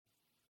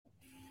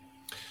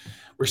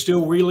We're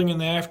still reeling in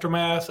the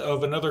aftermath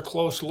of another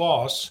close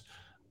loss,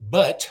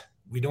 but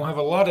we don't have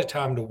a lot of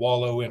time to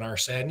wallow in our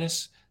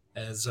sadness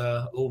as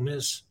Ole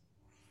Miss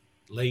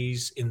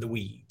lays in the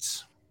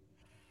weeds.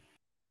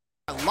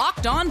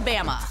 Locked On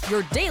Bama,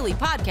 your daily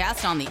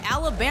podcast on the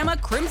Alabama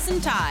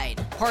Crimson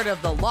Tide. Part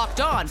of the Locked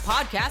On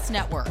Podcast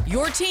Network,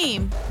 your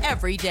team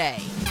every day.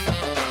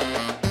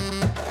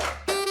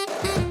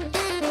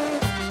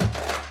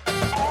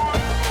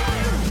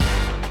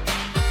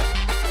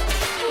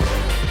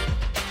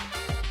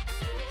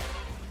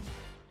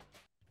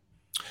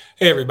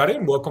 Hey, everybody,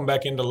 and welcome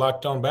back into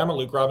Locked On Bama.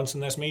 Luke Robinson,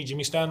 that's me.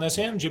 Jimmy Stein, that's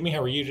him. Jimmy,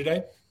 how are you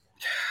today?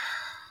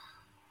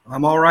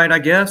 I'm all right, I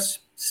guess.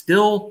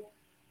 Still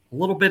a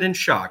little bit in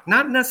shock.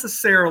 Not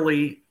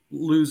necessarily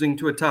losing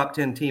to a top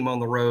 10 team on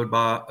the road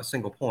by a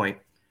single point.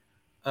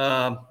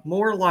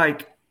 More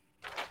like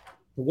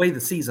the way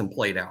the season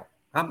played out.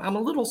 I'm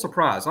a little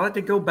surprised. I had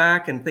to go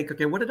back and think,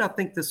 okay, what did I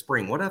think this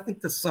spring? What did I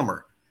think this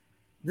summer?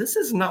 This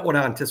is not what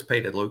I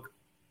anticipated, Luke.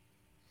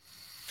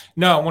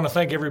 No, I want to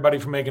thank everybody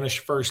for making us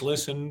your first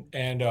listen,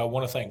 and I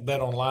want to thank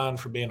BetOnline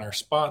for being our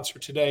sponsor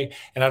today.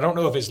 And I don't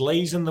know if it's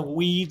lays in the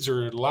weeds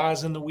or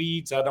lies in the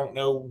weeds. I don't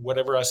know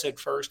whatever I said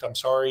first. I'm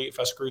sorry if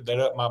I screwed that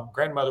up. My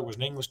grandmother was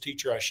an English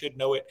teacher. I should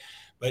know it,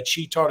 but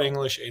she taught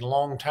English a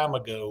long time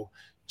ago,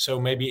 so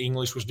maybe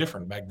English was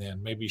different back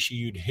then. Maybe she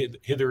used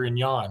hither and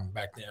yon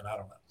back then. I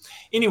don't know.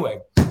 Anyway,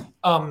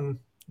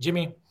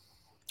 Jimmy,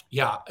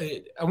 yeah,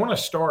 I want to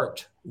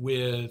start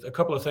with a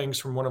couple of things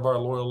from one of our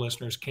loyal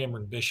listeners,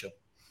 Cameron Bishop.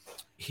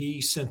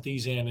 He sent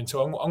these in, and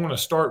so I'm going to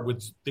start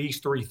with these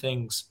three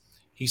things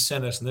he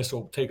sent us, and this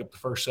will take up the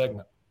first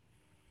segment.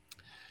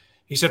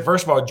 He said,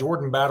 first of all,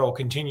 Jordan Battle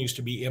continues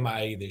to be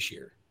MIA this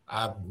year.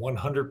 I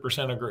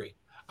 100% agree.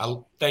 I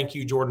thank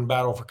you, Jordan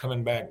Battle, for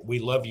coming back. We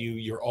love you.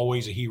 You're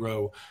always a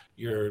hero.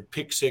 Your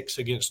pick six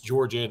against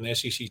Georgia in the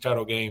SEC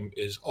title game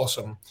is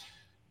awesome.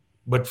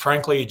 But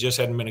frankly, it just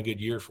hadn't been a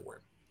good year for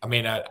him. I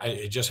mean,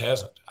 it just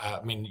hasn't.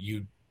 I mean,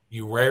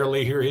 you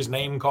rarely hear his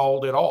name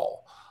called at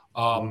all.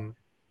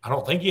 I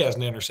don't think he has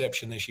an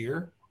interception this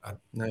year.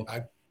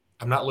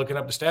 I'm not looking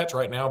up the stats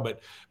right now,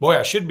 but boy,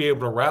 I should be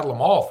able to rattle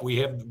them off. We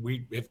have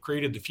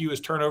created the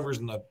fewest turnovers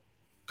in the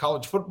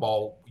college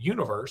football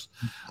universe.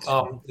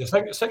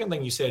 The second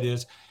thing you said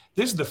is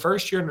this is the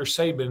first year under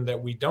Saban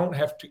that we don't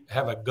have to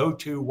have a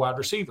go-to wide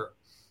receiver.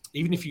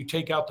 Even if you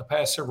take out the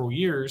past several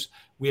years,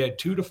 we had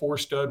 2 to 4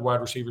 stud wide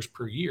receivers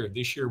per year.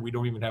 This year, we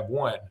don't even have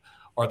one.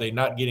 Are they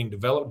not getting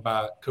developed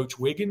by Coach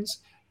Wiggins?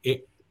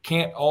 It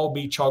can't all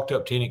be chalked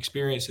up to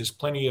inexperience. As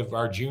plenty of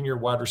our junior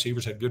wide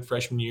receivers had good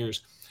freshman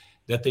years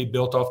that they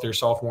built off their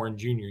sophomore and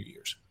junior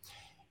years.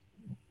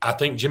 I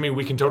think, Jimmy,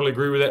 we can totally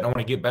agree with that, and I want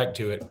to get back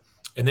to it.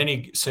 And then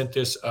he sent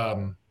this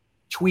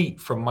tweet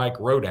from Mike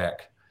Rodak.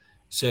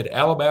 Said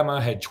Alabama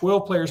had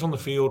 12 players on the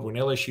field when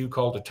LSU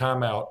called a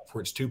timeout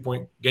for its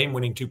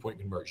game-winning two-point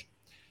conversion.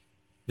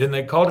 Then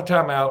they called a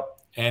timeout,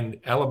 and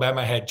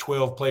Alabama had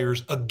 12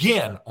 players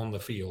again on the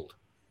field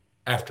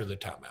after the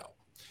timeout.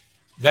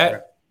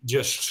 That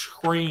just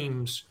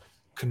screams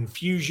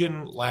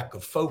confusion, lack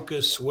of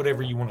focus,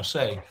 whatever you want to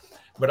say.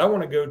 But I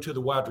want to go to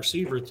the wide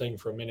receiver thing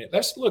for a minute.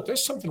 That's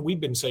something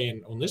we've been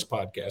saying on this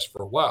podcast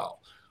for a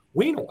while.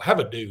 We don't have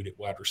a dude at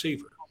wide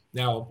receiver.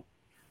 Now,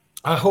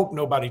 I hope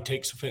nobody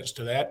takes offense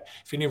to that.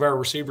 If any of our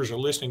receivers are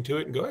listening to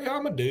it and go, hey,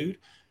 I'm a dude.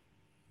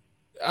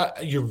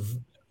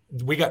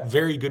 We got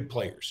very good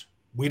players.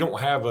 We don't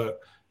have a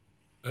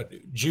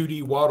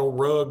Judy, Waddle,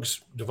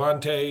 Ruggs,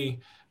 Devontae,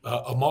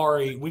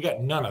 Amari. We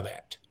got none of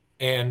that.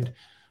 And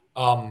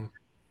I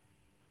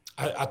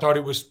thought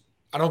it was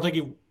 – I thought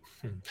it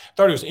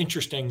was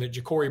interesting that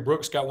Ja'Cory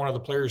Brooks got one of the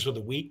players of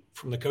the week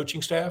from the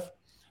coaching staff,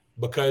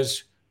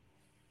 because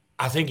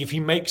I think if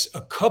he makes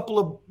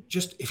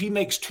if he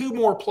makes 2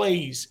 more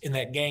plays in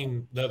that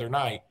game the other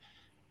night,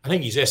 I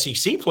think he's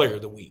SEC player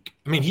of the week.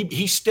 I mean,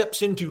 he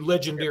steps into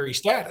legendary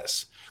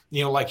status.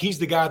 You know, like he's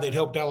the guy that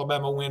helped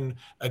Alabama win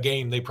a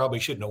game they probably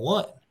shouldn't have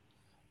won.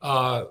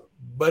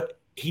 But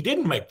he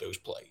didn't make those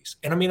plays.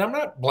 And I mean, I'm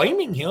not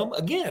blaming him.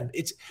 Again,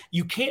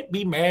 you can't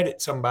be mad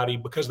at somebody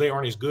because they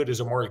aren't as good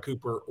as Amari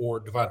Cooper or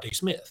Devontae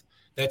Smith.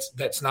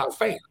 That's not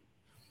fair.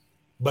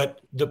 But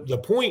the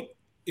point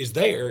is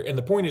there, and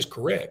the point is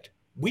correct.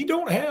 We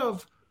don't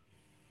have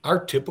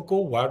our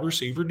typical wide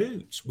receiver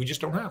dudes. We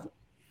just don't have them.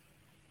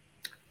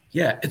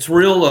 Yeah, it's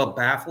real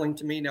baffling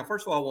to me. Now,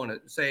 first of all, I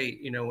want to say,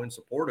 in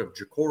support of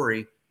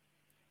Ja'Cory,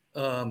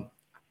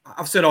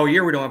 I've said all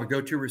year we don't have a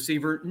go-to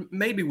receiver.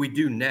 Maybe we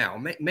do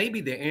now. Maybe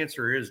the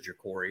answer is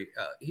Ja'Cory.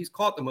 He's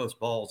caught the most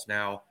balls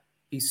now.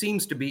 He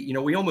seems to be,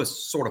 we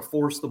almost sort of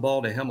forced the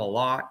ball to him a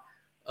lot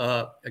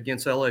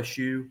against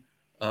LSU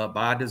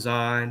by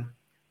design.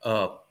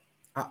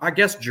 I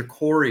guess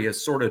Ja'Cory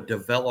has sort of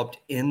developed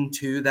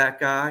into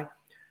that guy,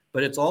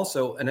 but it's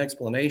also an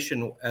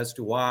explanation as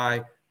to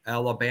why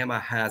Alabama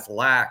has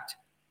lacked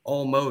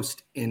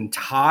almost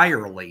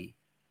entirely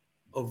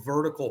a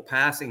vertical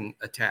passing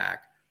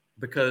attack,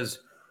 because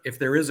if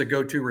there is a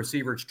go-to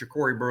receiver, it's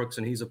Ja'Cory Brooks,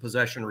 and he's a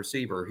possession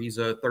receiver. He's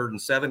a 3rd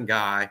and 7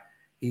 guy.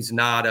 He's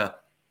not a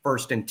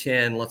 1st and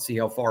 10, let's see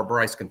how far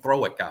Bryce can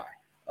throw it guy.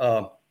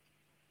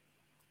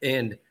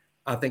 And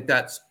I think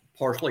that's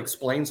partially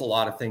explains a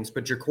lot of things.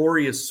 But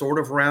Jacory is sort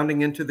of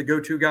rounding into the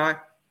go-to guy.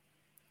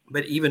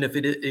 But even if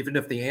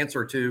the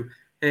answer to,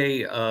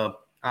 hey,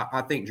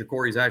 I think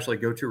Jacory is actually a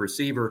go-to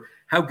receiver,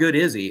 how good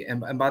is he?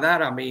 And by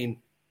that, I mean,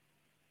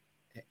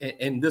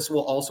 and this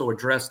will also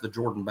address the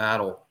Jordan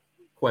Battle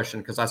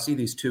question, because I see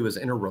these two as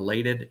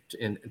interrelated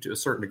to a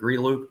certain degree,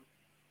 Luke.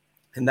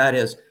 And that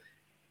is,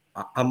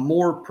 I'm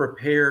more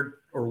prepared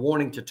or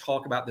wanting to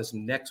talk about this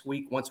next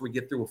week once we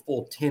get through a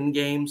full 10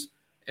 games.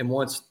 And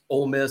once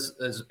Ole Miss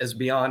is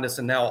beyond us,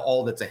 and now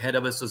all that's ahead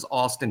of us is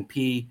Austin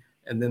Peay,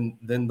 and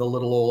then the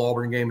little old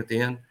Auburn game at the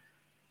end.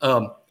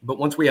 But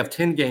once we have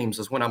 10 games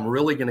is when I'm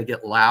really going to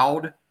get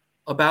loud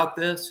about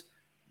this.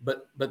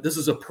 But this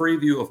is a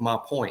preview of my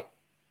point.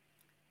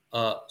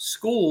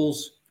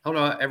 Schools, I don't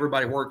know how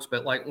everybody works,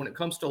 but like when it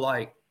comes to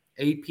like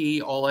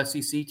AP All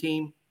SEC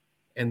team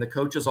and the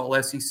coaches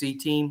All SEC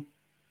team,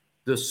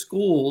 the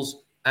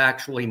schools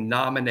actually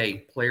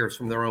nominate players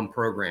from their own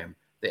program.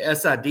 The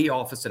SID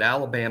office at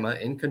Alabama,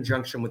 in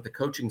conjunction with the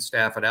coaching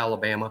staff at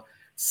Alabama,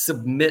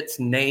 submits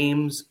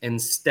names and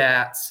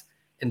stats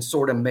and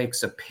sort of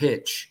makes a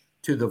pitch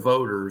to the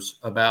voters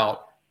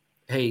about,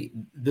 hey,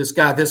 this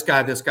guy,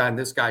 and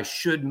this guy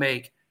should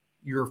make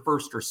your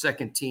first or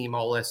second team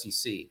All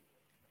SEC.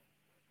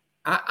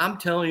 I'm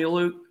telling you,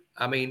 Luke,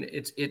 I mean,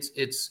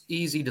 it's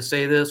easy to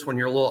say this when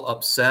you're a little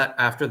upset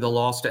after the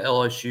loss to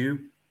LSU,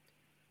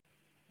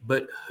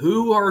 but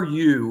who are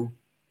you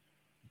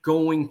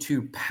going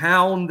to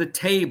pound the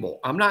table?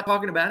 I'm not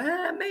talking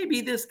about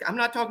maybe this. I'm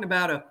not talking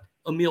about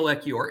Emil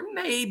Ekiyor.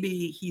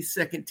 Maybe he's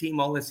second team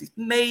All SEC.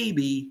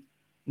 Maybe.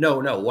 No.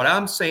 What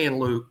I'm saying,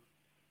 Luke,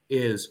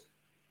 is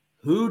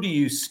who do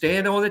you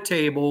stand on the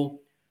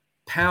table,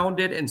 pound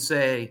it, and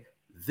say,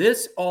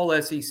 this All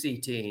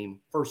SEC team,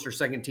 first or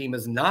second team,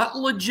 is not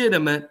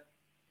legitimate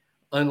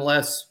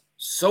unless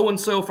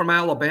so-and-so from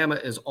Alabama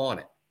is on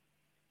it.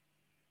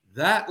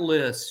 That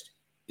list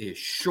is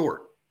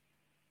short,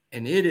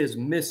 and it is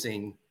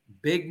missing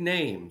big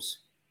names.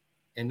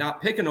 And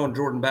not picking on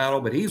Jordan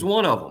Battle, but he's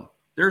one of them.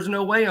 There's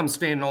no way I'm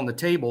standing on the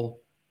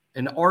table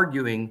and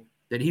arguing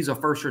that he's a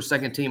first or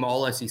second team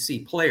All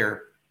SEC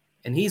player,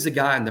 and he's a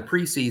guy in the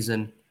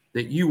preseason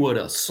that you would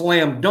have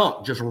slam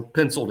dunk, just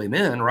penciled him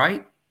in,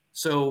 right?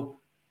 So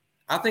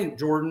I think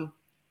Jordan,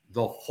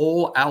 the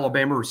whole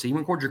Alabama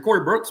receiving corps,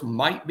 Jacory Brooks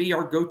might be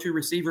our go-to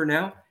receiver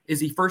now.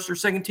 Is he first or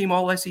second team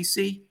All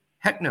SEC?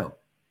 Heck no.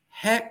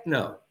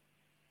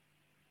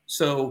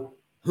 So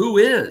who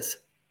is?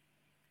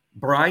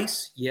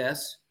 Bryce,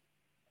 yes.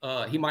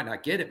 He might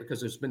not get it because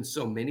there's been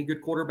so many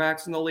good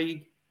quarterbacks in the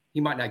league. He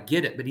might not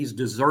get it, but he's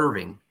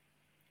deserving.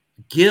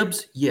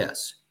 Gibbs,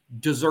 yes.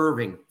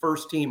 Deserving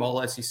first team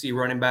All SEC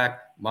running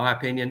back, my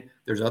opinion.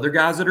 There's other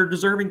guys that are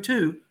deserving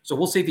too, so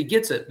we'll see if he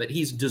gets it, but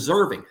he's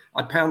deserving.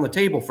 I'd pound the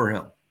table for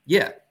him.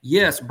 Yeah.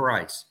 Yes,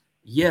 Bryce.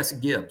 Yes,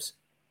 Gibbs.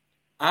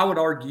 I would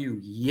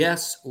argue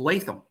yes,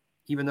 Latham,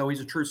 even though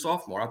he's a true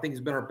sophomore. I think he's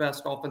been our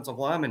best offensive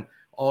lineman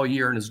all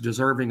year and is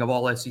deserving of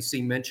All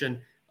SEC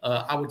mention.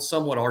 I would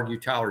somewhat argue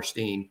Tyler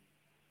Steen.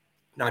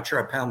 Not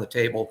sure I'd pound the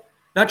table.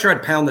 Not sure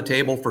I'd pound the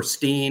table for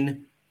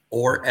Steen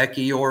or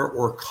Ekiyor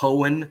or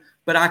Cohen,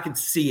 but I could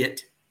see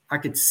it.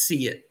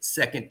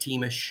 Second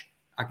teamish.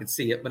 I could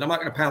see it, but I'm not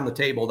going to pound the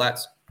table.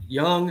 That's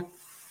Young,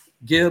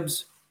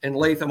 Gibbs, and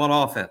Latham on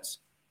offense.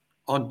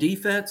 On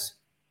defense,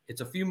 it's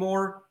a few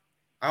more.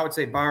 I would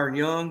say Byron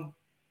Young,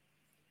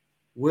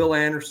 Will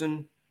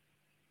Anderson,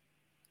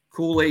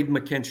 Kool-Aid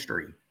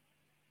McKinstry.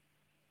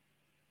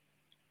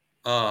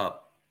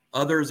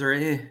 Others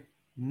are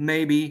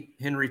maybe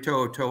Henry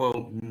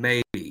To'oTo'o,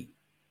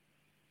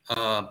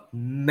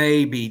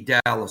 maybe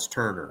Dallas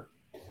Turner.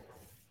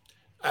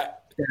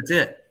 That's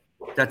it.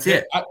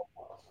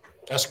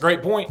 That's a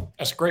great point.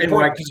 That's a great and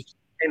point.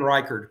 And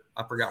Reichard.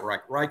 I forgot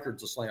Reichard.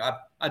 Reichard's a slam.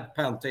 I'd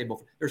pound the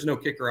table. There's no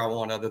kicker I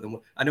want other than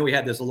 – I know he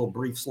had this a little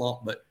brief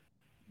slump, but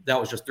that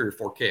was just 3 or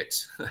 4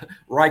 kicks.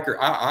 Reichard,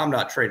 I'm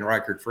not trading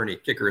Reichard for any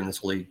kicker in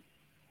this league.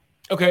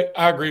 Okay,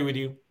 I agree with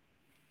you.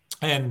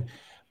 And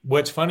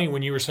what's funny,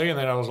 when you were saying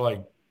that, I was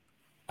like,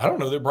 I don't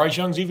know that Bryce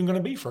Young's even going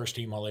to be first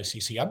team All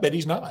SEC. I bet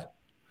he's not.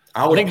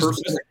 I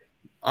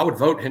would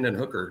vote Hendon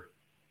Hooker.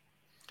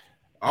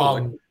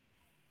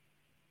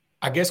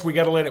 I guess we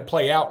got to let it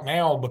play out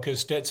now because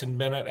Stetson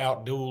Bennett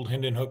outdueled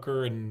Hendon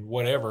Hooker and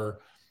whatever.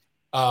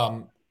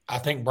 I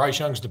think Bryce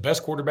Young's the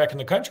best quarterback in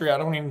the country. I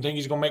don't even think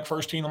he's going to make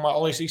first team on my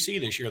All SEC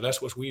this year.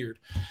 That's what's weird.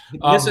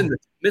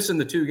 Missing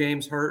the 2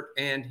 games hurt,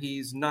 and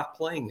he's not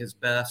playing his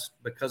best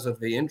because of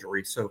the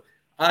injury. So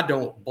I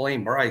don't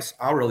blame Bryce.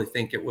 I really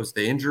think it was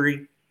the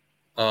injury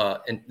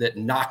and that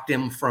knocked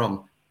him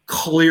from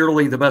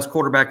clearly the best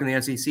quarterback in the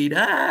SEC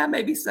to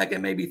maybe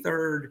second, maybe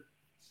third,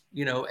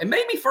 and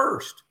maybe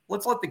first.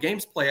 Let's let the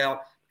games play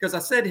out, because I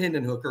said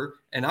Hendon Hooker,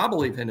 and I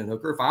believe Hendon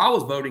Hooker. If I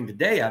was voting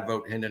today, I'd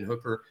vote Hendon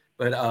Hooker,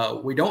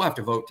 but we don't have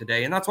to vote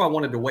today, and that's why I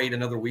wanted to wait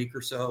another week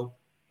or so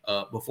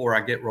before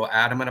I get real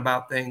adamant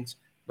about things.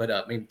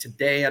 But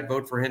today I'd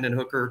vote for Hendon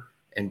Hooker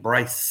and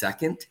Bryce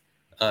second.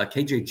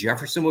 KJ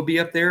Jefferson would be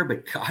up there,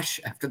 but gosh,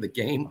 after the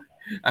game,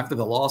 after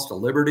the loss to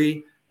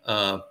Liberty.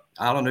 I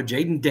don't know.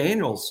 Jaden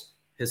Daniels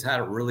has had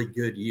a really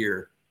good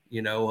year,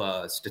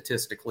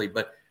 statistically,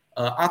 but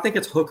I think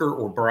it's Hooker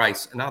or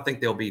Bryce, and I think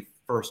they'll be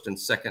first and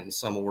second in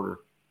some order.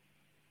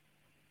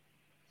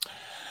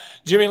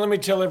 Jimmy, let me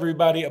tell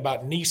everybody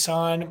about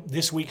Nissan.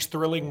 This week's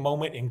thrilling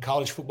moment in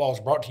college football is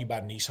brought to you by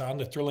Nissan.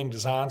 The thrilling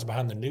designs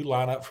behind the new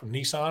lineup from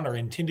Nissan are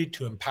intended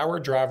to empower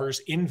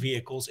drivers in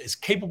vehicles as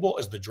capable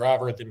as the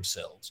driver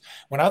themselves.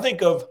 When I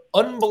think of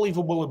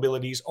unbelievable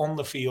abilities on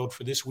the field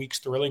for this week's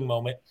thrilling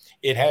moment,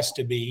 it has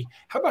to be,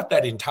 how about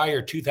that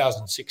entire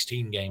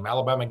 2016 game?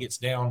 Alabama gets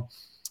down,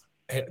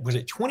 was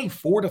it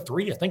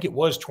 24-3? I think it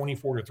was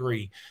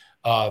 24-3.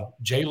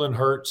 Jalen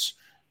Hurts,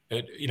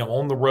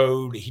 on the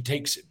road, he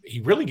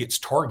really gets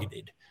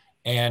targeted,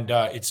 and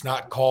it's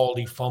not called.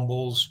 He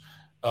fumbles.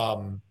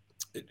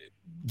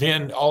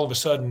 Then all of a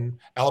sudden,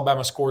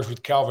 Alabama scores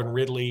with Calvin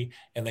Ridley,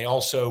 and they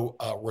also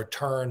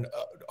return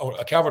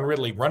a Calvin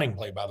Ridley running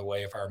play, by the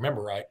way, if I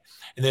remember right.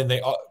 And then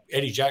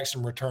Eddie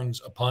Jackson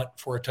returns a punt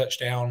for a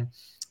touchdown.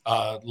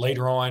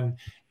 Later on,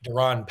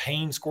 Deron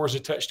Payne scores a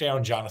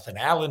touchdown. Jonathan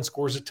Allen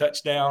scores a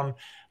touchdown.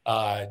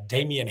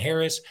 Damian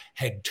Harris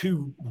had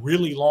two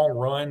really long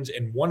runs,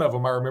 and one of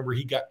them, I remember,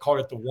 he got caught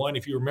at the one.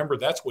 If you remember,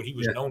 that's what he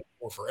was known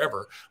for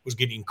forever, was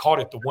getting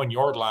caught at the 1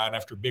 yard line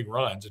after big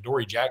runs.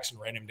 Adoree Jackson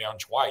ran him down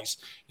twice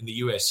in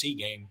the USC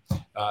game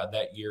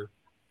that year.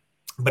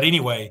 But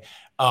anyway,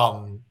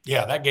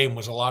 that game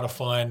was a lot of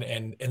fun.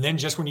 And then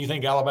just when you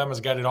think Alabama's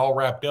got it all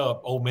wrapped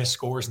up, Ole Miss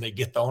scores and they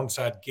get the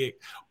onside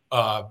kick.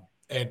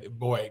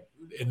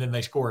 And then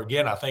they score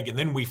again, I think. And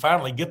then we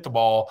finally get the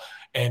ball.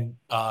 And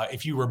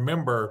if you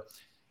remember,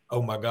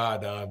 oh my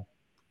God,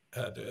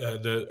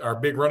 our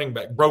big running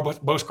back,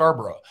 Bo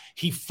Scarborough,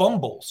 he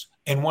fumbles,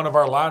 and one of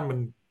our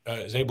linemen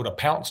is able to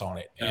pounce on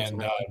it.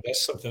 And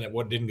that's something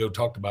that didn't go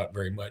talked about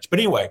very much. But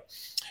anyway,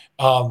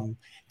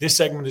 this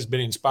segment has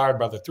been inspired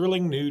by the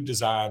thrilling new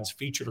designs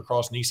featured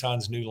across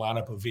Nissan's new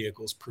lineup of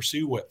vehicles.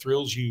 Pursue what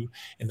thrills you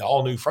in the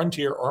all-new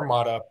Frontier,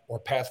 Armada, or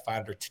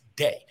Pathfinder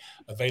today.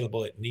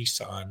 Available at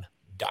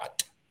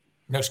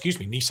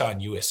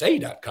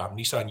nissanusa.com,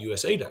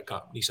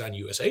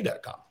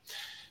 nissanusa.com.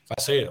 If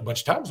I say it a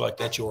bunch of times like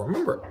that, you'll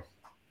remember it.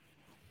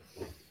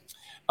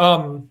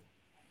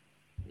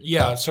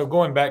 So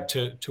going back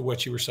to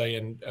what you were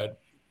saying,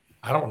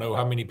 I don't know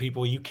how many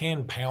people you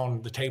can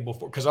pound the table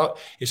for, because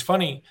it's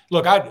funny.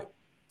 Look, I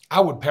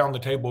would pound the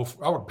table.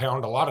 I would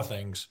pound a lot of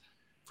things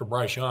for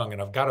Bryce Young,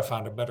 and I've got to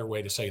find a better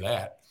way to say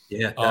that.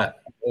 Yeah.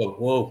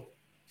 Whoa.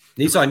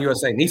 Nissan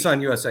USA.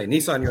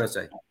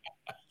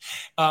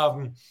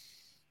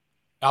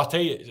 I'll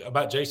tell you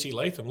about J.C.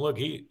 Latham. Look,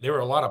 there were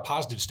a lot of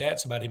positive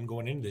stats about him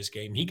going into this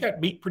game. He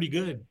got beat pretty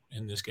good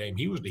in this game.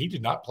 He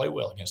did not play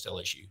well against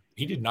LSU.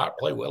 He did not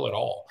play well at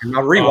all. In my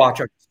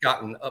rewatch, I've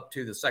gotten up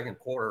to the second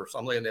quarter or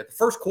something like that. The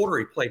first quarter,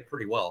 he played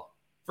pretty well.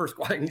 I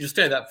can just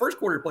tell you that. First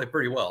quarter, he played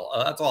pretty well.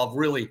 That's all I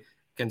really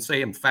can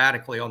say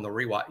emphatically on the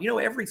rewatch.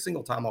 Every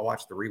single time I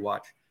watch the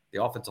rewatch,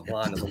 the offensive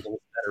line is a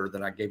little better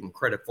than I gave them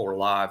credit for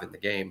live in the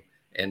game.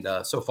 And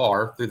so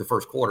far, through the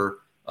first quarter,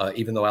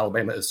 even though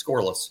Alabama is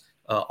scoreless,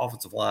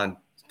 offensive line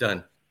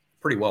done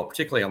pretty well,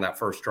 particularly on that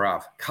first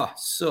drive. God,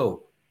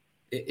 so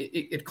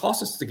it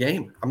cost us the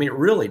game. I mean, it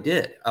really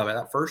did. I mean,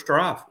 that first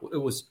drive, it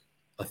was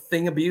a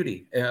thing of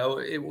beauty.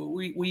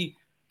 We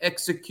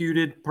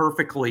executed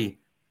perfectly,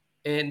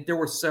 and there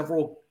were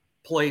several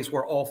plays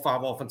where all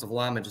five offensive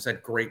linemen just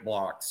had great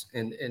blocks,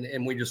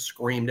 and we just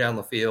screamed down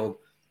the field,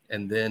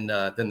 and then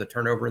the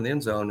turnover in the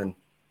end zone. And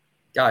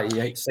God,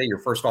 you hate to say your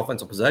first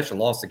offensive possession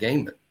lost the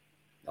game, but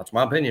that's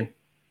my opinion.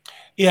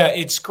 Yeah,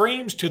 it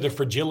screams to the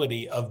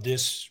fragility of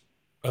this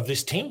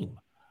team,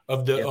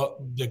 of the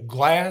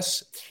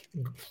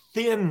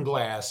thin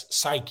glass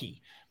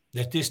psyche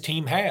that this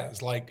team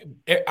has, like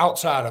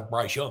outside of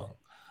Bryce Young.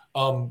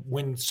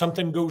 When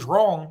something goes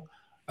wrong,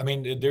 I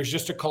mean, there's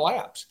just a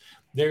collapse.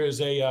 There's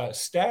a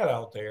stat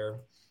out there.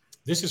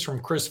 This is from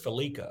Chris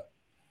Felica.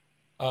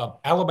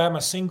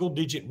 Alabama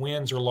single-digit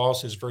wins or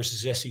losses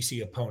versus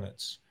SEC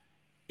opponents.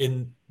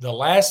 In the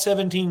last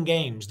 17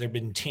 games, there have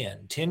been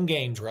 10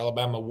 games where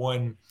Alabama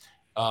won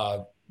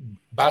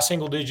by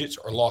single digits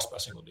or lost by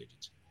single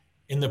digits.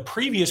 In the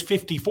previous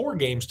 54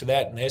 games to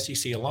that in the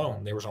SEC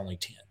alone, there was only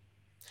 10.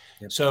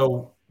 Yep.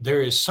 So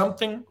there is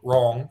something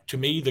wrong. To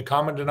me, the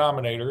common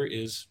denominator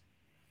is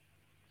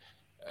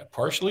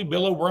partially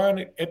Bill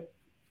O'Brien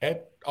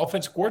at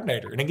offensive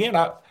coordinator. And again,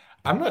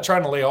 I'm not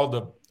trying to lay all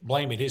the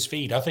blame at his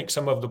feet. I think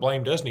some of the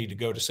blame does need to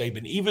go to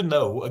Saban, even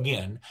though,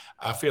 again,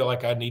 I feel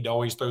like I need to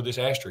always throw this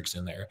asterisk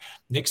in there.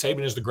 Nick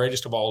Saban is the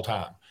greatest of all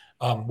time.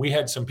 We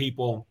had some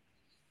people,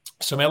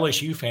 some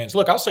LSU fans.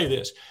 Look, I'll say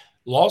this.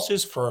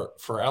 Losses for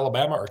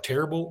Alabama are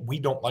terrible. We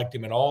don't like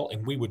them at all,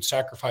 and we would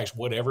sacrifice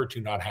whatever to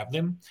not have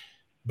them.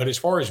 But as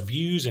far as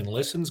views and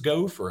listens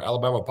go for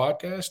Alabama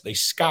podcasts, they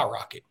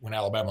skyrocket when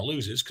Alabama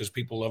loses because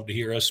people love to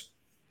hear us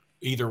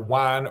either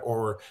whine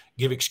or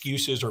give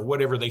excuses or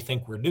whatever they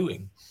think we're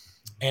doing.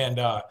 And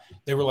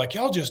they were like,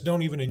 y'all just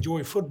don't even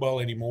enjoy football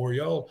anymore.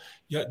 Y'all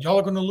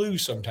are going to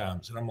lose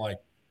sometimes. And I'm like,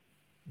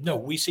 No,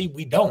 we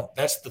don't.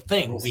 That's the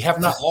thing. We have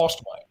not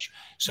lost much.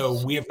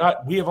 So we have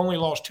only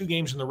lost 2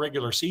 games in the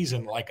regular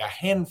season, like a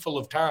handful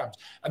of times.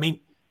 I mean,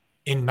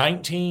 in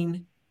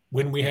 19,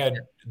 when we had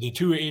the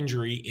Tua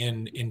injury,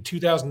 in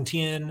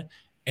 2010,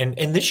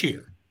 and this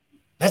year,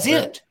 that's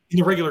it in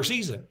the regular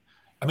season.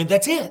 I mean,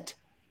 that's it.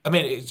 I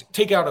mean,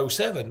 take out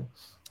 07,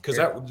 because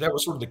that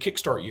was sort of the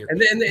kickstart year. And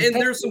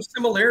there's some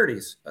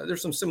similarities.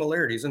 There's some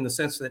similarities in the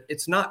sense that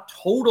it's not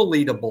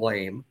totally to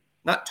blame,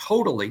 not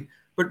totally,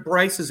 but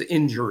Bryce's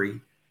injury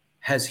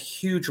has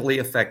hugely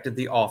affected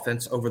the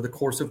offense over the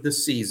course of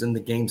this season, the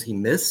games he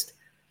missed,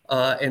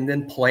 and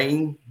then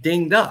playing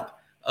dinged up.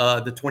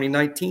 The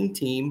 2019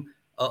 team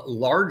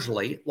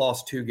largely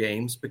lost 2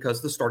 games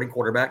because the starting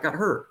quarterback got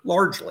hurt,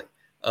 largely.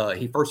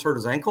 He first hurt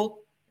his ankle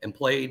and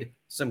played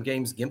some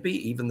games gimpy,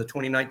 even the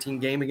 2019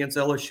 game against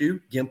LSU,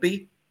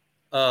 gimpy.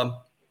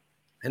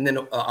 And then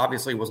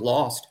obviously was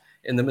lost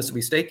in the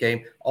Mississippi State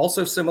game.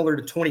 Also similar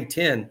to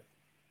 2010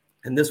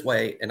 in this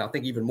way, and I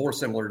think even more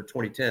similar to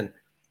 2010.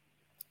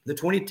 The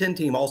 2010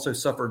 team also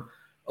suffered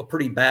a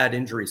pretty bad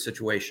injury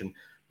situation,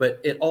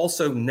 but it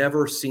also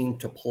never seemed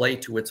to play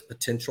to its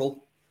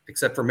potential,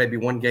 except for maybe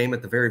one game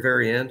at the very,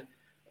 very end.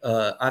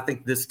 I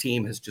think this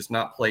team has just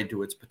not played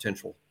to its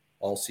potential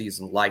all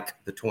season like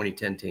the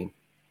 2010 team.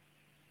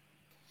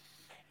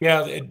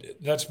 Yeah,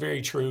 that's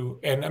very true.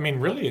 And I mean,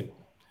 really,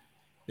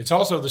 it's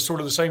also the sort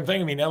of the same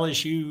thing. I mean,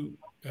 LSU,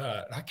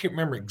 I can't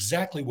remember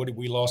exactly what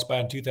we lost by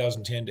in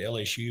 2010 to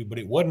LSU, but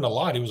it wasn't a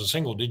lot. It was a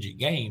single-digit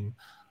game.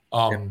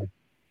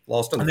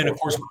 Lost, and then of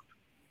course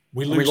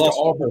we lost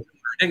to Auburn.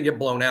 Didn't get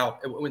blown out.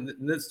 In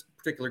this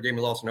particular game,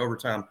 we lost in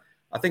overtime.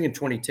 I think in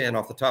 2010,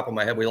 off the top of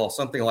my head, we lost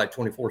something like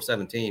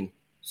 24-17,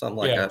 something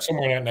like that.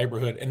 Somewhere in that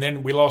neighborhood. And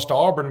then we lost to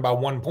Auburn by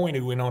 1 point,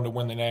 who went on to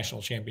win the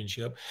national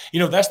championship. You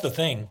know, that's the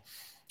thing.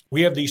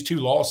 We have these 2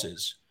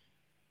 losses,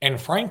 and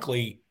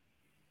frankly,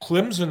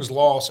 Clemson's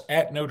loss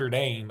at Notre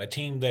Dame, a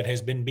team that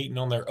has been beaten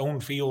on their own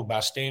field by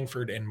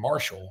Stanford and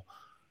Marshall,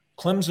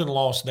 Clemson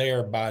lost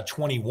there by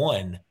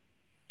 21,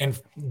 and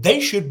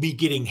they should be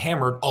getting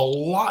hammered a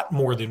lot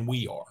more than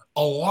we are,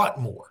 a lot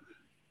more.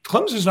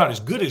 Clemson's not as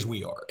good as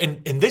we are,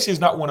 and this is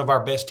not one of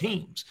our best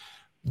teams.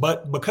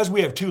 But because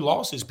we have 2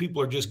 losses, people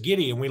are just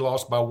giddy, and we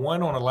lost by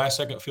 1 on a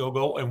last-second field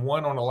goal and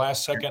 1 on a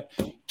last-second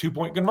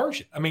 2-point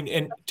conversion. I mean,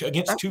 and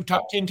against 2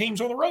 top 10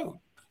 teams on the road.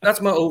 That's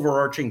my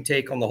overarching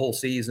take on the whole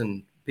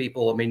season,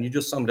 people. I mean, you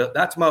just summed up.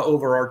 That's my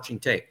overarching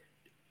take.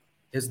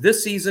 Has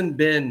this season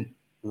been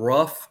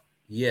rough?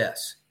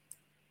 Yes.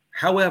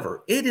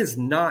 However, it is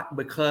not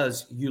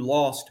because you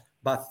lost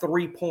by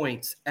 3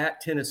 points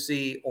at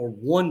Tennessee or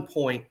 1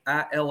 point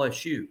at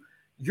LSU.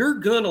 You're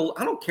going to –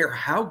 I don't care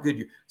how good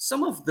you –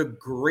 some of the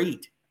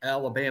great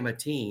Alabama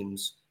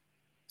teams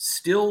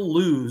still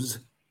lose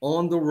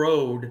on the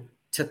road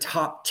to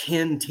top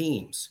 10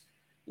 teams.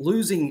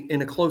 Losing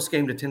in a close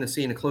game to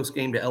Tennessee and a close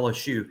game to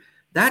LSU,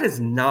 that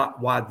is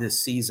not why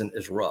this season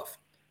is rough.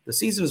 The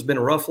season has been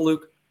rough,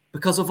 Luke,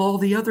 because of all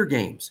the other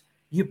games.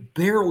 You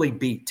barely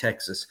beat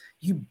Texas.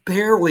 You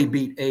barely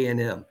beat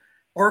A&M.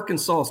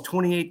 Arkansas is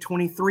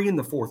 28-23 in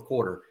the fourth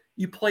quarter.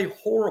 You play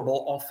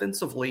horrible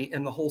offensively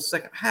in the whole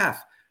second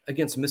half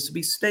against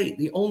Mississippi State.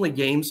 The only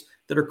games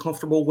that are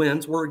comfortable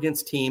wins were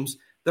against teams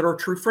that our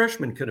true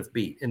freshmen could have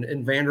beat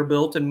in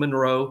Vanderbilt and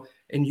Monroe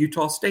and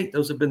Utah State.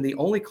 Those have been the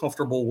only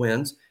comfortable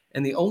wins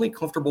and the only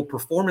comfortable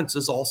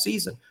performances all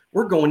season.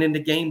 We're going into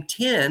game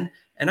 10,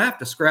 and I have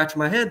to scratch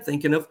my head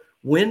thinking of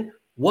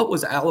what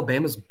was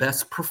Alabama's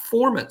best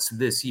performance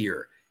this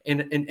year?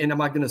 And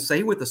am I going to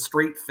say with a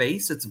straight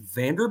face it's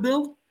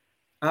Vanderbilt?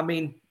 I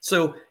mean,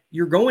 so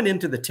you're going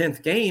into the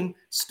 10th game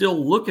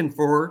still looking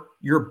for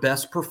your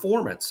best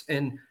performance.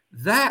 And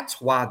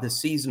that's why this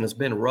season has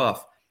been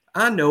rough.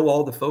 I know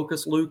all the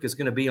focus, Luke, is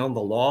going to be on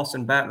the loss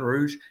in Baton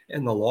Rouge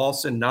and the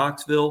loss in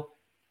Knoxville.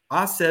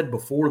 I said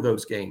before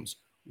those games,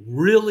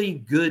 really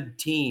good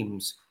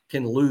teams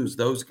can lose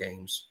those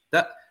games.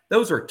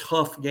 Those are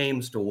tough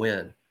games to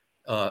win.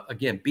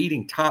 Again,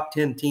 beating top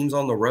 10 teams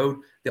on the road.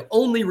 The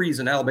only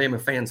reason Alabama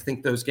fans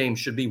think those games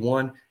should be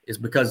won is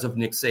because of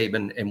Nick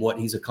Saban and what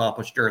he's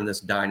accomplished during this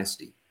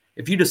dynasty.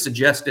 If you'd have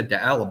suggested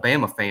to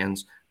Alabama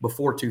fans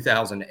before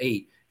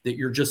 2008 that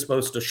you're just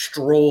supposed to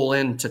stroll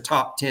into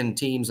top 10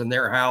 teams in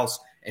their house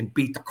and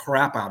beat the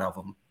crap out of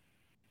them,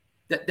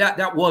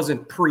 that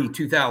wasn't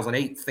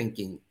pre-2008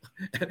 thinking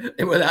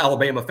with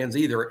Alabama fans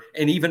either.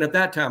 And even at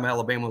that time,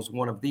 Alabama was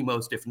one of the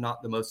most, if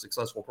not the most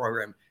successful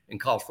program in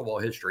college football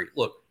history.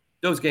 Look,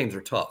 those games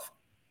are tough.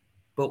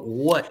 But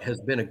what has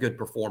been a good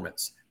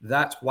performance?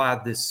 That's why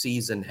this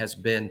season has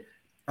been,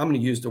 I'm going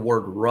to use the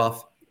word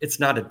rough. It's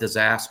not a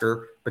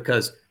disaster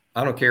because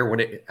I don't care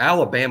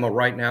Alabama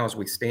right now as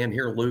we stand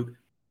here, Luke,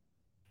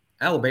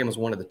 Alabama is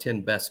one of the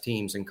 10 best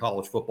teams in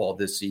college football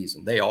this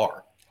season. They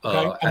are.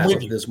 As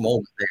of this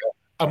moment, they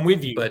are. I'm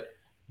with you. But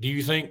do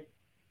you think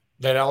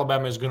that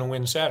Alabama is going to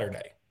win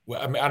Saturday?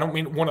 Well, I mean, I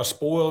don't want to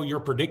spoil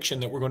your prediction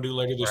that we're going to do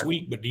later this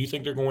week, but do you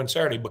think they're going to win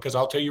Saturday? Because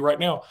I'll tell you right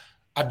now,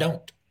 I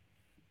don't.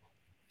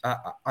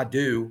 I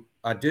do.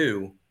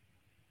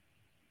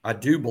 I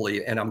do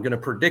believe, and I'm going to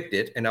predict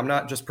it, and I'm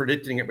not just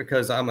predicting it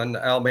because I'm an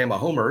Alabama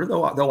homer,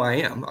 though I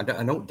am. I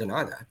don't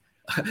deny that.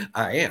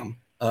 I am.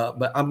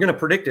 But I'm going to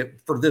predict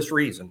it for this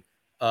reason.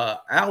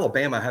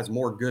 Alabama has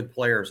more good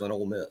players than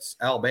Ole Miss.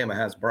 Alabama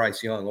has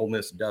Bryce Young. Ole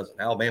Miss doesn't.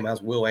 Alabama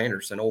has Will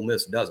Anderson. Ole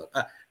Miss doesn't.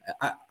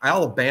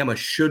 Alabama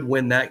should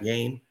win that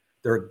game.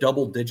 They're a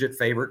double-digit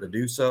favorite to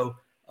do so.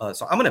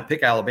 So I'm going to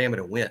pick Alabama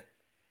to win.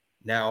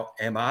 Now,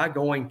 am I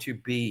going to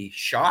be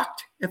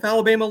shocked if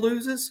Alabama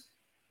loses?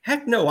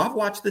 Heck no. I've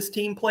watched this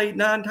team play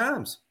 9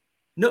 times.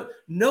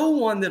 No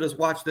one that has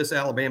watched this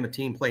Alabama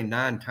team play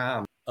 9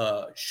 times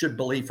should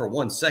believe for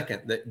 1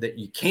 second that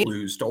you can't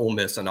lose to Ole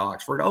Miss and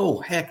Oxford.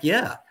 Oh, heck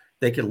yeah.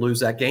 They could lose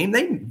that game.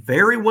 They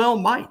very well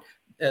might.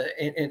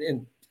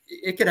 And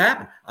it could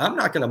happen. I'm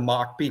not going to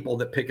mock people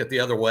that pick it the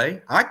other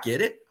way. I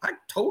get it. I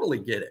totally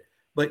get it.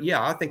 But,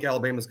 yeah, I think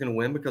Alabama's going to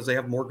win because they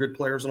have more good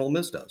players than Ole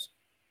Miss does.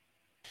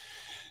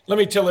 Let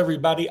me tell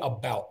everybody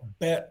about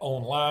Bet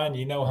Online.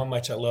 You know how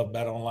much I love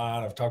Bet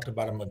Online. I've talked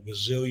about them a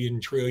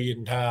gazillion,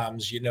 trillion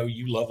times. You know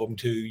you love them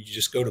too. You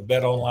just go to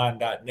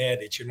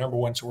betonline.net. It's your number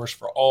one source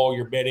for all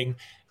your betting.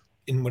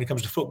 And when it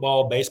comes to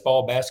football,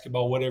 baseball,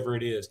 basketball, whatever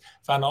it is,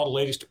 find all the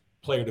latest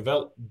player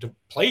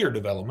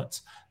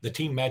developments, the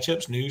team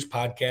matchups, news,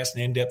 podcasts,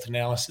 and in-depth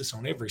analysis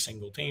on every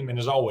single team. And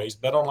as always,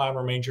 BetOnline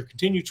remains your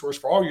continued source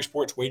for all your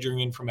sports wagering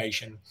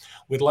information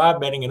with live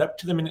betting and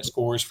up-to-the-minute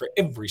scores for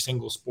every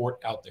single sport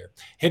out there.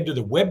 Head to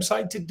the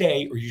website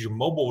today or use your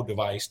mobile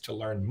device to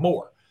learn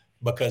more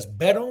because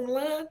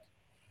BetOnline,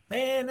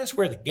 man, that's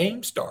where the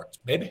game starts,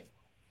 baby.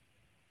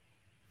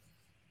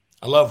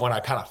 I love when I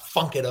kind of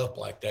funk it up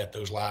like that,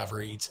 those live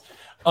reads.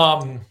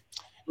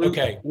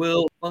 Okay.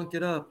 We'll funk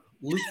it up.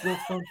 Luke will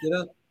funk it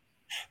up.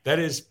 That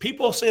is,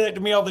 people say that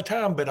to me all the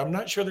time, but I'm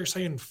not sure they're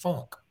saying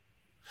funk.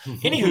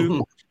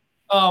 Anywho,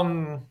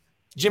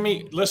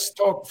 Jimmy, let's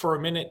talk for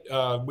a minute.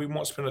 We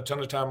won't spend a ton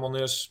of time on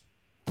this,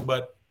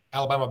 but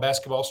Alabama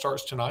basketball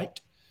starts tonight.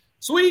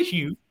 Sweet.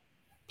 Hugh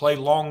play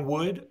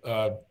Longwood.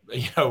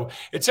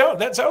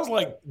 That sounds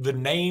like the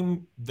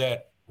name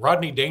that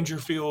Rodney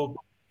Dangerfield,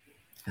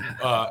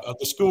 the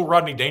school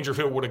Rodney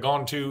Dangerfield would have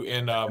gone to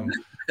in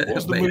what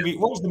was the movie?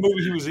 What was the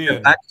movie he was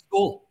in? Back to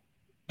School.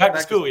 Back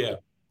to School, yeah.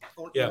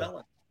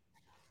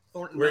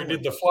 Thornton Where he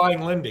did the Flying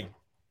Lindy.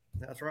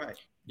 That's right.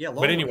 Yeah.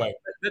 But anyway.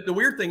 The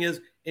weird thing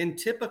is, in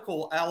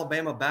typical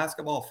Alabama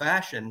basketball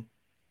fashion,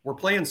 we're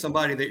playing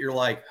somebody that you're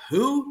like,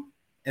 who?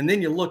 And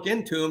then you look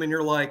into them and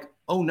you're like,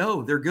 oh,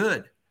 no, they're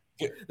good.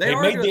 They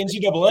made the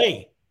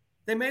NCAA.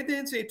 They made the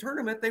NCAA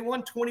tournament. They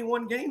won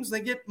 21 games.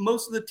 They get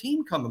most of the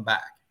team coming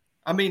back.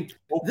 I mean,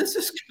 this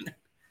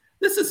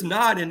is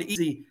not an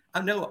easy –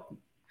 I know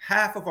 –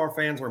 half of our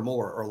fans or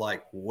more are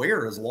like,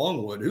 where is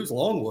Longwood? Who's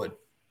Longwood?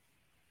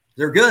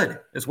 They're good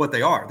is what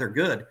they are. They're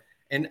good.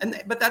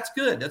 But that's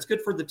good. That's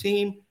good for the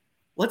team.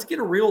 Let's get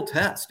a real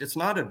test. It's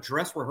not a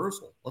dress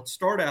rehearsal. Let's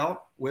start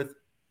out with,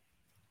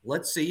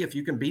 let's see if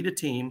you can beat a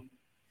team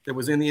that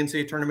was in the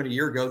NCAA tournament a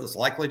year ago that's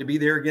likely to be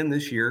there again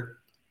this year.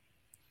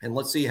 And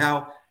let's see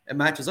how it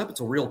matches up. It's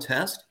a real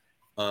test.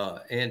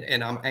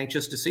 And I'm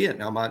anxious to see it.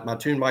 Now, my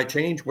tune might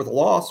change with a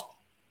loss.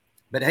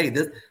 But, hey,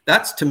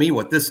 that's to me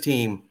what this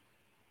team –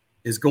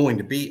 is going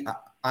to be.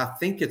 I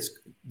think this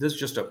is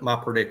just my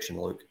prediction,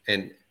 Luke.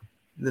 And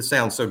this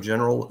sounds so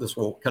general. This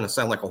will kind of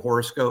sound like a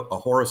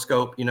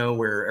horoscope,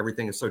 where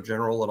everything is so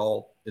general, it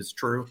all is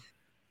true.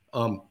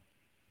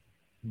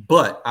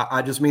 But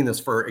I just mean this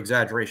for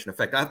exaggeration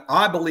effect.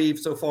 I believe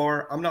so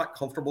far, I'm not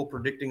comfortable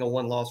predicting a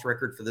 1-loss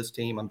record for this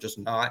team. I'm just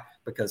not,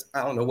 because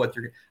I don't know what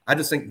I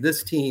just think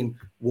this team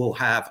will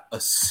have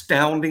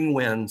astounding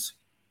wins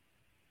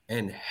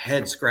and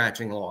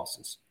head-scratching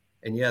losses.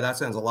 And yeah, that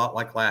sounds a lot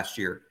like last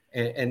year.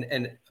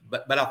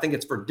 But I think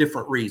it's for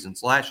different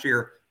reasons. Last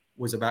year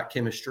was about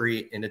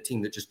chemistry and a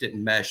team that just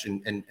didn't mesh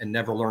and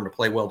never learned to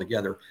play well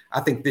together. I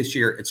think this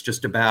year it's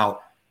just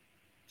about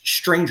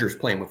strangers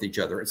playing with each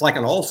other. It's like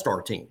an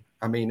all-star team.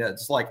 I mean,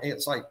 it's like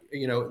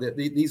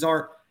these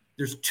aren't.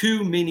 There's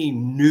too many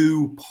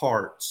new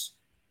parts.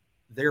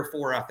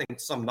 Therefore, I think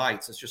some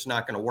nights it's just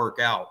not going to work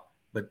out.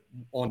 But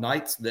on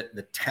nights that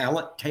the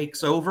talent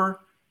takes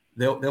over,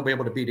 they'll be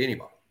able to beat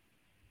anybody.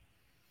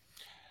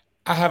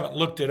 I haven't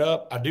looked it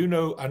up. I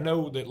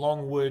know that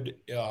Longwood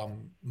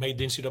made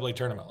the NCAA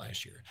tournament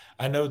last year.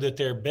 I know that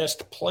their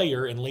best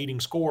player and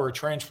leading scorer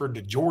transferred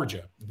to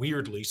Georgia,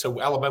 weirdly.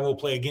 So Alabama will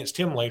play against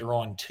him later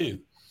on too.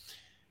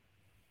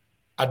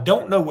 I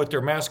don't know what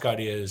their mascot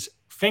is.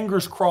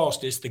 Fingers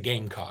crossed it's the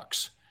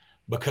Gamecocks,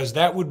 because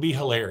that would be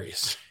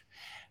hilarious.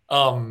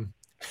 But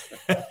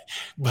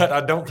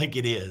I don't think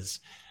it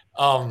is.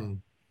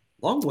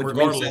 Longwood,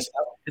 regardless,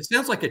 it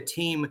sounds like a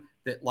team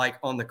that, like,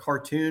 on the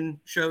cartoon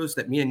shows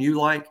that me and you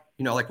like,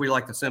 like we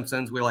like The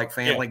Simpsons, we like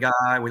Family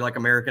Guy, we like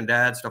American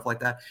Dad, stuff like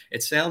that.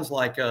 It sounds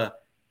like,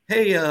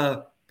 hey,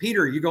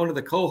 Peter, you going to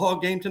the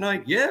Quahog game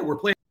tonight? Yeah, we're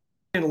playing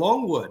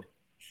Longwood.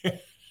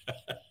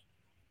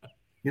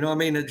 You know what I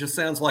mean? It just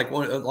sounds like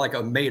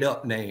a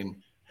made-up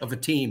name of a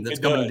team that's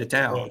coming to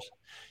town.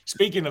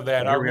 Speaking of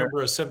that, I Here we are. remember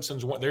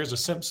there's a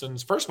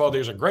Simpsons. First of all,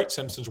 there's a great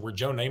Simpsons where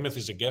Joe Namath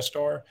is a guest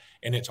star,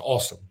 and it's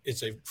awesome.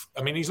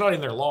 He's not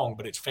in there long,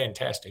 but it's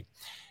fantastic.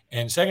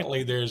 And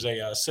secondly, there's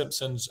a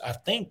Simpsons. I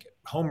think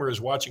Homer is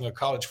watching a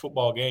college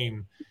football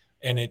game,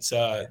 and it's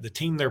the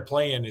team they're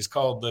playing is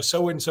called the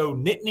so-and-so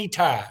Nittany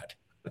Tide.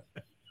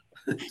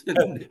 I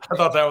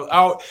thought that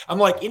was. I'm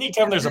like,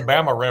 anytime there's a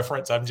Bama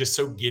reference, I'm just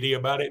so giddy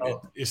about it.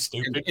 It's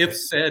stupid. If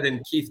said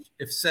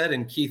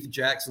in Keith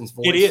Jackson's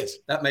voice, it is.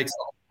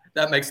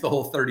 That makes the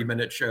whole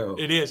 30-minute show.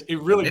 It is. It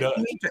really does.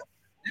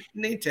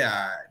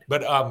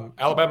 But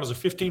Alabama's a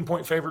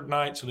 15-point favorite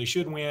tonight, so they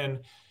should win.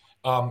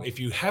 If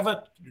you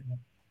haven't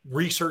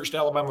researched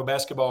Alabama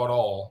basketball at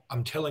all,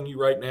 I'm telling you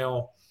right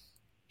now,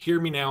 hear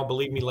me now,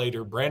 believe me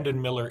later,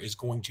 Brandon Miller is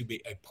going to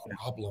be a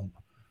problem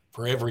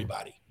for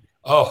everybody.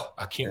 Oh,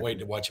 I can't wait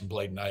to watch him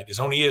play tonight. It's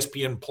on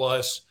ESPN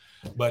Plus,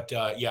 but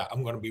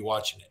I'm going to be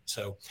watching it.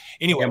 So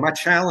anyway, my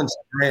challenge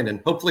to Brandon.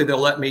 Hopefully, they'll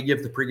let me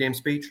give the pregame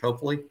speech.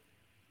 Hopefully,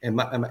 and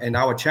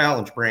I would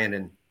challenge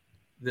Brandon.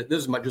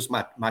 This is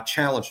my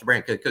challenge to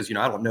Brandon because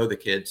I don't know the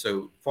kid,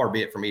 so far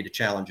be it for me to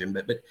challenge him.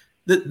 But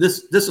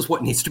this is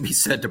what needs to be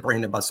said to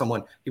Brandon by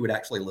someone he would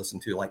actually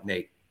listen to, like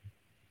Nate.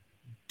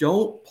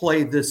 Don't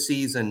play this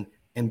season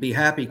and be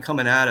happy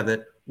coming out of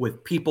it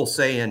with people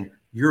saying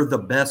you're the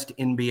best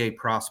NBA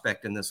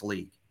prospect in this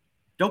league.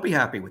 Don't be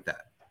happy with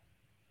that.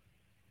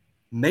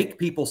 Make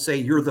people say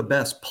you're the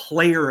best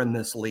player in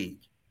this league.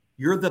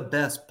 You're the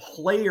best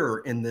player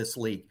in this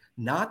league,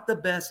 not the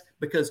best,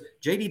 because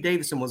J.D.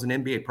 Davison was an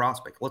NBA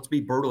prospect. Let's be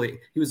brutally.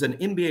 He was an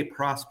NBA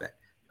prospect.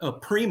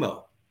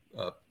 Primo,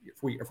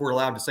 if we're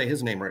allowed to say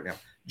his name right now,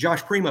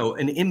 Josh Primo,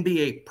 an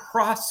NBA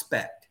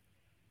prospect.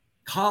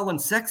 Colin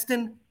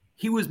Sexton,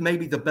 he was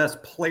maybe the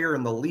best player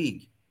in the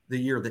league the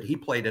year that he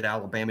played at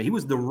Alabama. He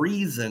was the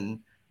reason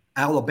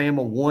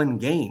Alabama won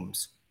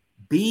games.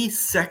 Be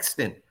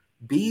Sexton.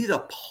 Be the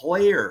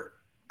player.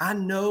 I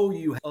know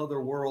you have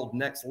other world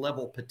next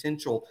level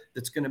potential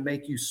that's going to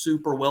make you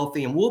super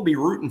wealthy, and we'll be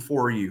rooting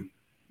for you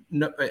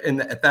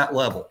at that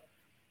level.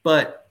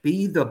 But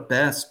be the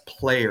best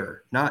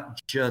player,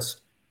 not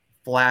just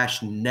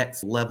flash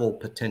next level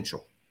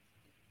potential.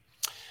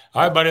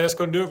 All right, buddy, that's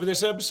going to do it for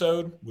this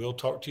episode. We'll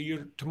talk to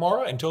you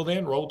tomorrow. Until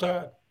then, roll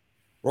tide.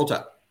 Roll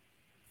tide.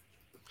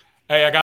 Hey, I got